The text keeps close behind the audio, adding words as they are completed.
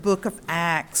Book of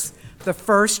Acts, the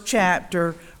first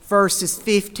chapter, verses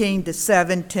 15 to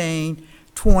 17,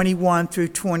 21 through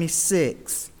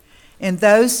 26. In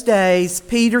those days,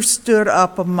 Peter stood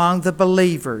up among the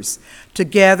believers.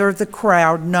 Together the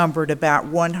crowd numbered about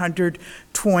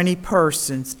 120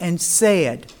 persons, and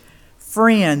said,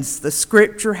 "Friends, the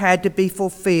scripture had to be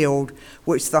fulfilled,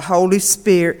 which the Holy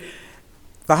Spirit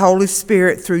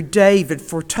through David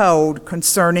foretold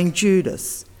concerning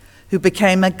Judas, who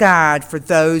became a guide for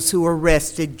those who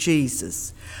arrested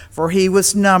Jesus. For he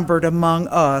was numbered among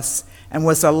us and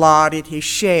was allotted his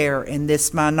share in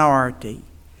this minority.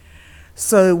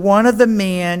 So one of the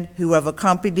men who have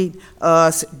accompanied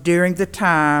us during the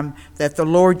time that the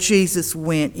Lord Jesus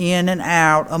went in and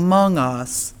out among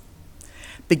us,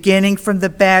 beginning from the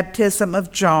baptism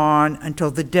of John until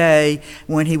the day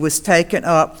when he was taken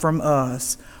up from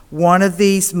us, one of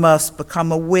these must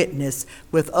become a witness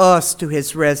with us to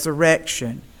his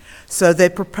resurrection." So they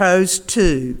proposed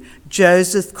two,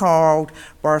 Joseph called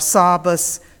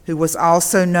Barsabbas, who was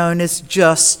also known as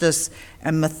Justus,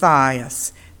 and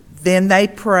Matthias. Then they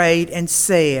prayed and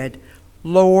said,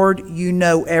 "Lord, you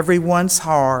know everyone's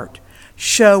heart.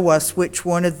 Show us which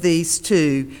one of these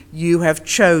two you have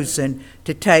chosen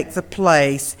to take the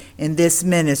place in this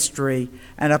ministry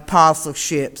and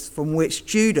apostleships from which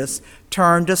Judas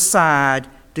turned aside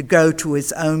to go to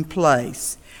his own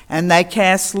place." And they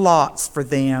cast lots for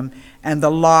them, and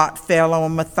the lot fell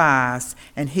on Matthias,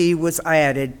 and he was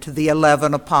added to the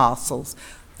 11 apostles.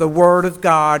 The word of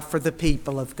God for the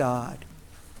people of God.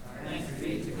 Thanks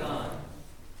be to God.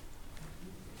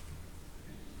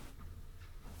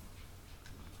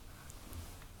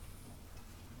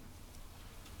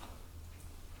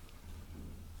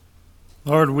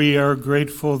 Lord, we are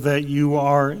grateful that you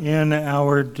are in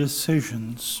our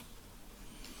decisions,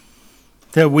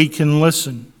 that we can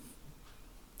listen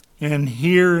and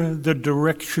hear the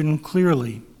direction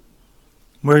clearly,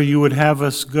 where you would have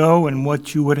us go and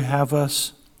what you would have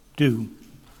us do.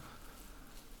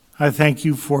 I thank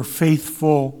you for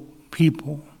faithful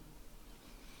people,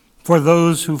 for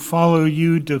those who follow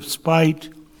you despite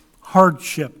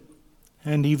hardship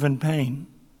and even pain,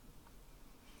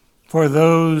 for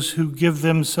those who give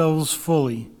themselves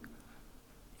fully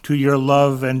to your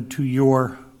love and to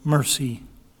your mercy.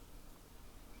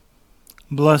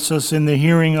 Bless us in the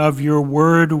hearing of your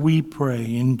word, we pray,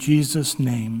 in Jesus'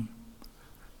 name.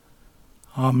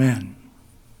 Amen.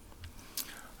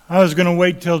 I was going to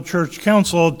wait till church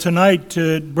council tonight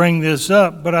to bring this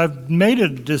up, but I've made a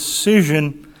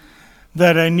decision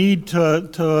that I need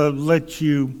to let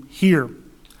you hear.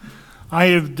 I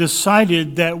have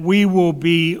decided that we will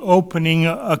be opening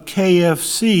a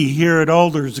KFC here at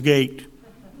Aldersgate.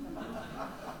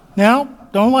 Now,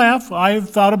 don't laugh. I have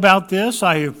thought about this.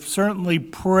 I have certainly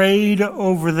prayed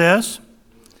over this,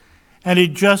 and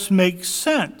it just makes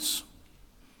sense.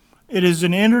 It is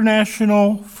an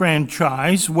international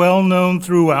franchise, well known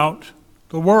throughout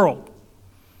the world.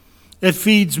 It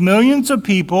feeds millions of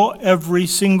people every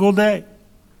single day.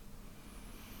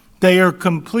 They are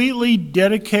completely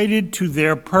dedicated to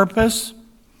their purpose,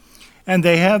 and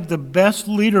they have the best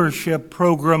leadership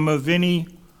program of any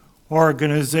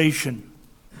organization.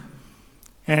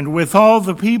 And with all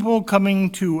the people coming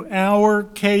to our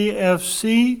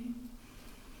KFC,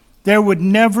 there would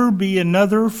never be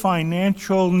another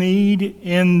financial need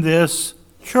in this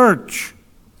church.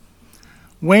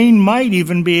 Wayne might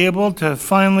even be able to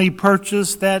finally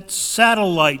purchase that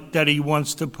satellite that he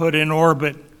wants to put in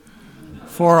orbit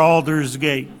for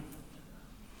Aldersgate.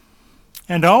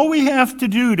 And all we have to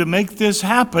do to make this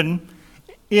happen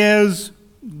is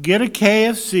get a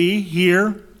KFC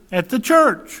here at the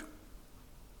church.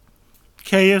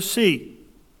 KFC,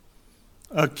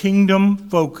 a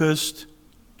kingdom-focused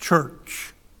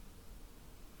church.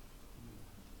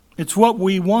 It's what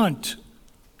we want,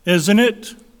 isn't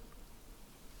it?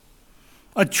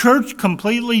 A church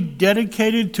completely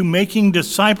dedicated to making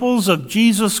disciples of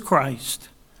Jesus Christ,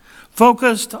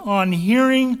 focused on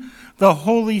hearing the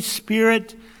Holy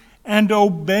Spirit and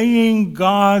obeying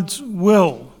God's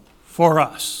will for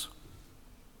us.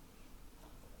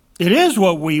 It is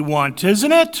what we want,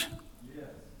 isn't it?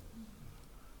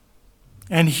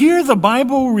 And here the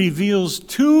Bible reveals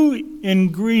two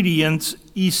ingredients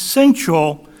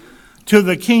essential to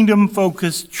the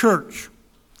kingdom-focused church: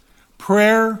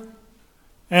 prayer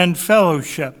and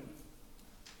fellowship.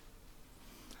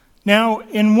 Now,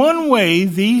 in one way,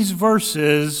 these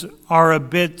verses are a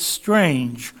bit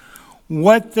strange.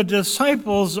 What the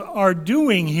disciples are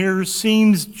doing here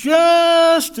seems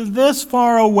just this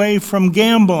far away from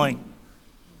gambling.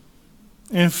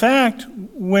 In fact,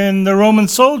 when the Roman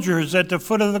soldiers at the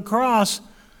foot of the cross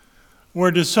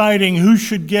were deciding who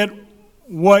should get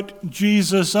what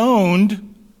Jesus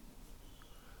owned,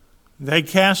 they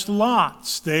cast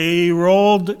lots. They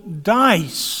rolled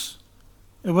dice.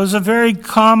 It was a very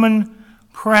common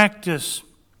practice.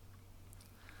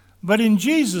 But in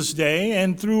Jesus' day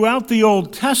and throughout the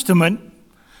Old Testament,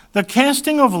 the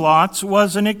casting of lots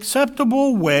was an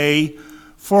acceptable way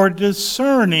for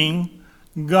discerning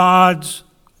God's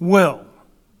will.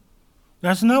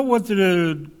 That's not what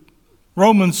the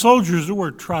Roman soldiers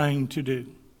were trying to do.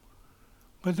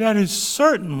 But that is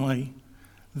certainly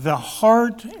the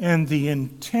heart and the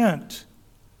intent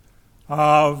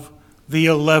of the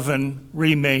 11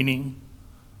 remaining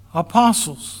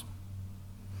apostles.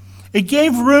 It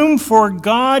gave room for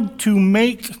God to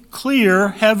make clear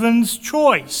heaven's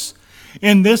choice.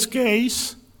 In this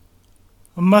case,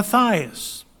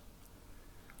 Matthias.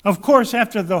 Of course,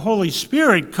 after the Holy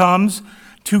Spirit comes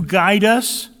to guide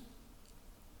us,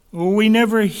 we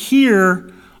never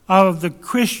hear of the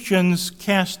Christians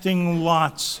casting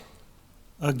lots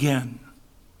again.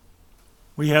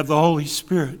 We have the Holy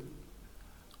Spirit.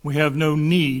 We have no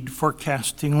need for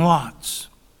casting lots.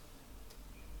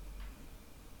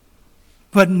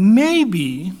 But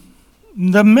maybe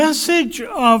the message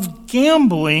of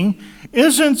gambling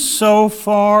isn't so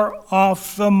far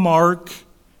off the mark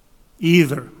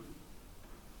either.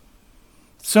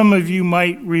 Some of you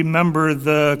might remember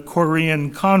the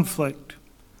Korean conflict.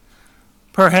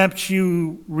 Perhaps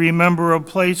you remember a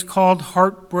place called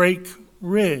Heartbreak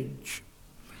Ridge.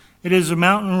 It is a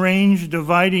mountain range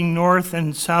dividing North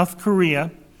and South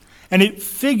Korea, and it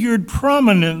figured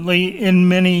prominently in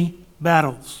many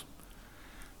battles.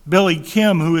 Billy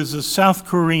Kim, who is a South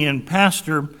Korean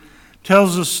pastor,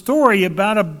 tells a story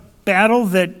about a battle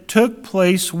that took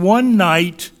place one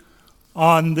night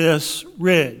on this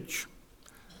ridge.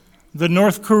 The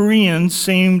North Koreans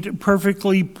seemed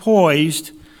perfectly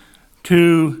poised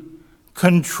to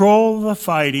control the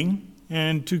fighting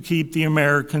and to keep the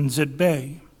Americans at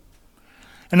bay.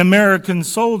 An American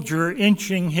soldier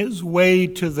inching his way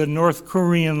to the North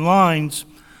Korean lines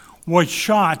was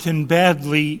shot and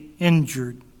badly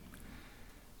injured.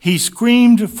 He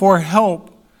screamed for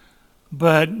help,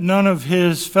 but none of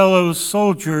his fellow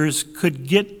soldiers could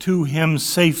get to him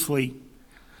safely.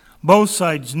 Both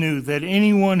sides knew that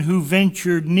anyone who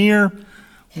ventured near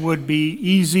would be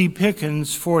easy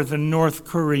pickings for the North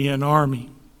Korean army.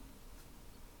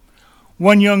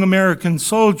 One young American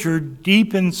soldier,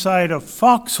 deep inside a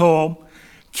foxhole,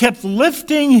 kept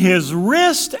lifting his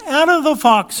wrist out of the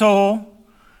foxhole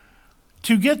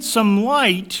to get some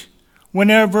light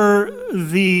whenever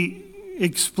the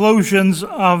explosions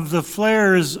of the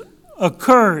flares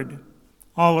occurred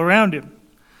all around him.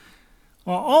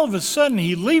 Well, all of a sudden,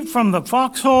 he leaped from the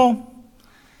foxhole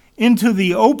into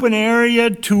the open area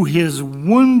to his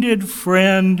wounded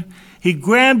friend. He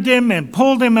grabbed him and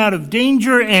pulled him out of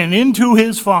danger and into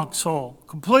his foxhole,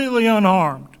 completely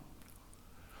unharmed.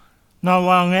 Not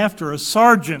long after, a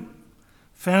sergeant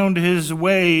found his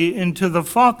way into the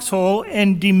foxhole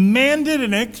and demanded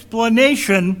an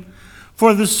explanation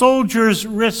for the soldier's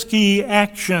risky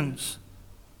actions.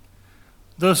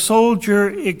 The soldier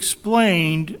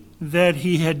explained that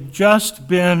he had just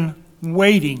been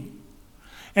waiting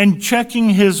and checking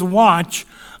his watch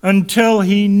until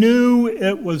he knew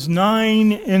it was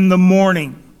 9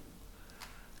 a.m.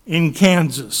 in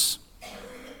Kansas.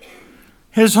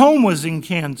 His home was in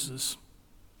Kansas,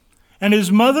 and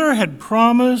his mother had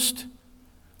promised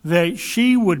that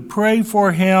she would pray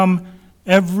for him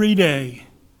every day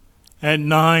at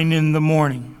 9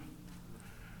 a.m.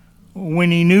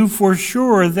 When he knew for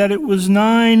sure that it was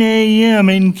 9 a.m.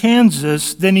 in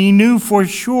Kansas, then he knew for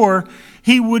sure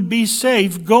he would be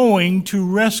safe going to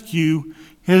rescue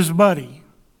his buddy.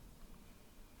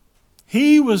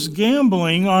 He was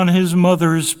gambling on his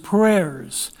mother's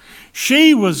prayers.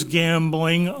 She was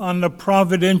gambling on the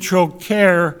providential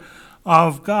care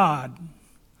of God.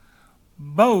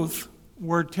 Both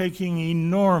were taking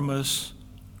enormous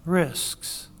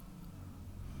risks.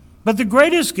 But the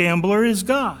greatest gambler is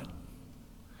God.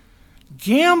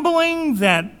 Gambling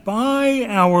that by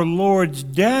our Lord's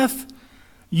death,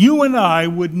 you and I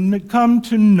would come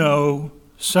to know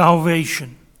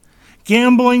salvation.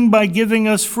 Gambling by giving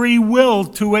us free will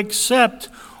to accept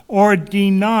or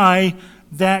deny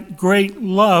that great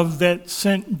love that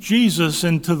sent Jesus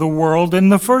into the world in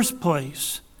the first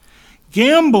place.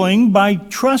 Gambling by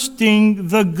trusting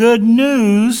the good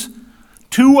news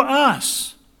to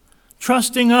us,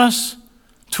 trusting us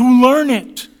to learn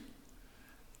it,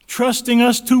 trusting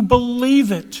us to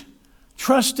believe it,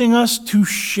 trusting us to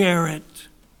share it.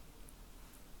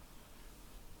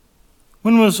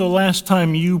 When was the last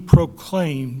time you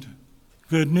proclaimed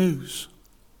good news.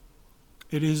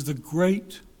 It is the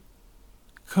Great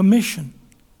Commission.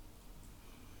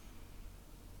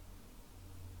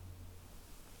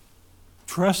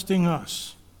 Trusting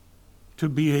us to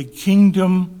be a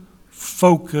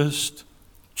kingdom-focused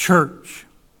church.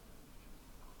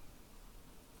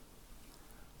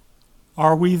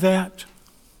 Are we that?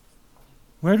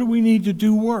 Where do we need to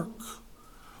do work?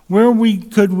 Where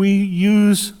could we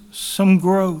use some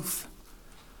growth?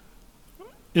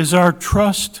 Is our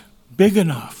trust big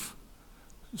enough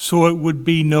so it would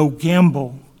be no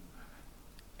gamble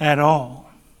at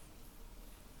all?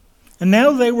 And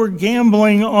now they were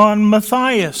gambling on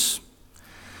Matthias.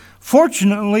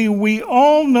 Fortunately, we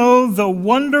all know the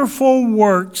wonderful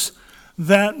works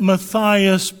that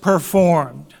Matthias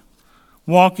performed.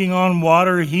 Walking on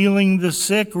water, healing the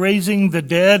sick, raising the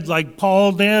dead like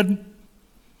Paul did.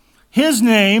 His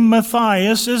name,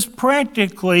 Matthias, is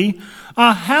practically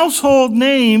a household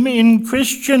name in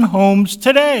Christian homes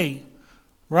today,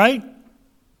 right?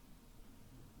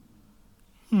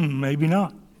 Maybe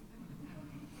not.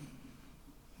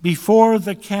 Before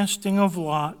the casting of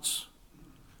lots,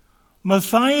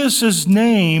 Matthias'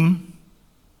 name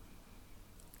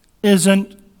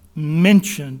isn't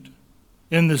mentioned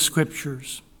in the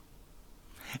Scriptures.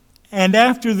 And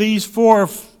after these 4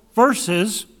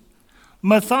 verses,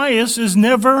 Matthias is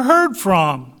never heard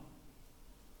from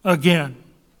again.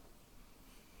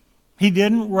 He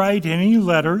didn't write any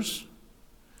letters.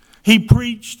 He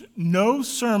preached no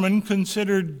sermon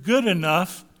considered good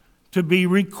enough to be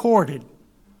recorded.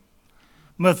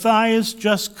 Matthias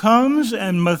just comes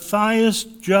and Matthias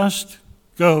just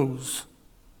goes.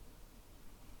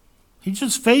 He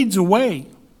just fades away,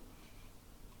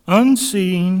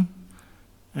 unseen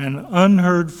and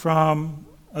unheard from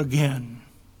again.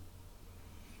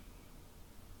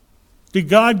 Did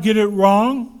God get it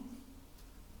wrong?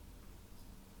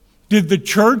 Did the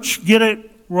church get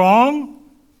it wrong?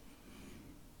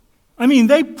 I mean,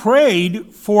 they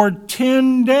prayed for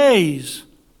 10 days.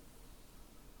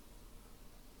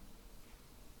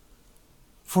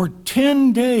 For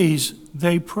 10 days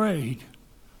they prayed.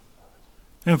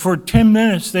 And for 10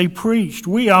 minutes they preached.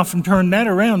 We often turn that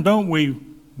around, don't we?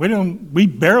 We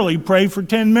barely pray for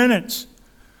 10 minutes.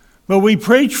 But we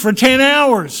preach for 10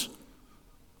 hours.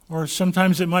 Or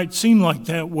sometimes it might seem like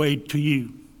that way to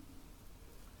you.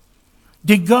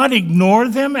 Did God ignore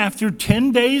them after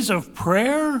 10 days of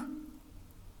prayer?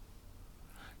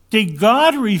 Did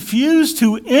God refuse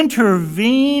to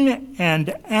intervene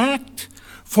and act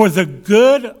for the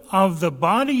good of the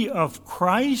body of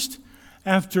Christ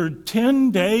after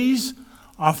 10 days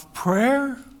of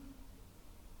prayer?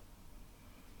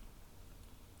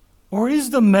 Or is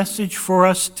the message for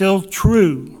us still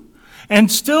true and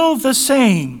still the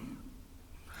same?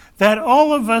 That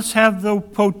all of us have the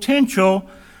potential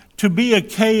to be a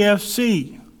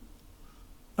KFC,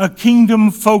 a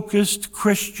kingdom-focused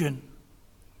Christian,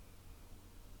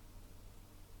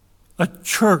 a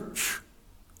church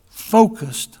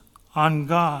focused on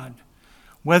God,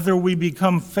 whether we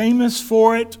become famous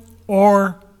for it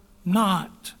or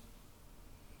not.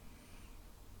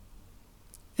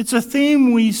 It's a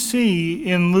theme we see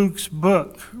in Luke's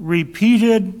book,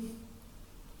 repeated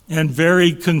and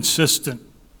very consistent.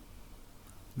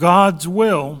 God's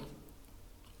will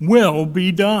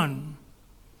be done.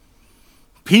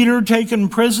 Peter taken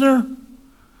prisoner?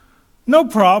 No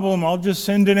problem, I'll just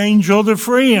send an angel to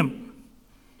free him.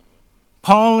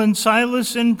 Paul and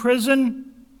Silas in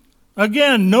prison?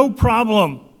 Again, no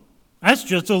problem. That's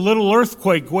just a little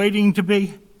earthquake waiting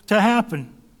to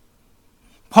happen.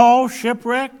 Paul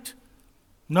shipwrecked?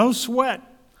 No sweat.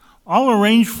 I'll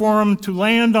arrange for him to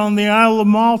land on the Isle of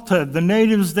Malta. The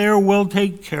natives there will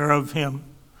take care of him.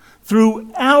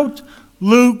 Throughout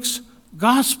Luke's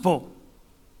gospel,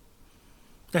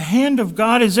 the hand of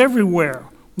God is everywhere,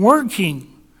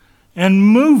 working and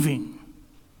moving.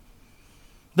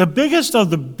 The biggest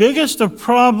of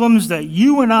problems that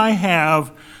you and I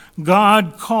have,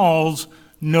 God calls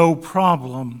no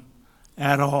problem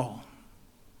at all.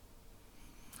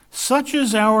 Such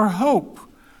is our hope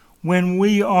when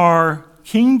we are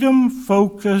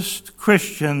kingdom-focused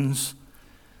Christians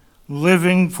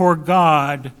living for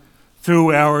God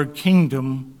through our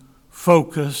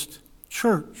kingdom-focused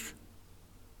church.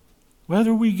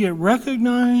 Whether we get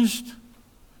recognized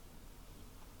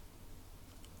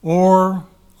or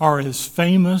are as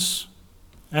famous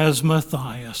as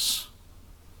Matthias.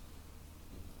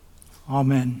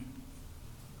 Amen.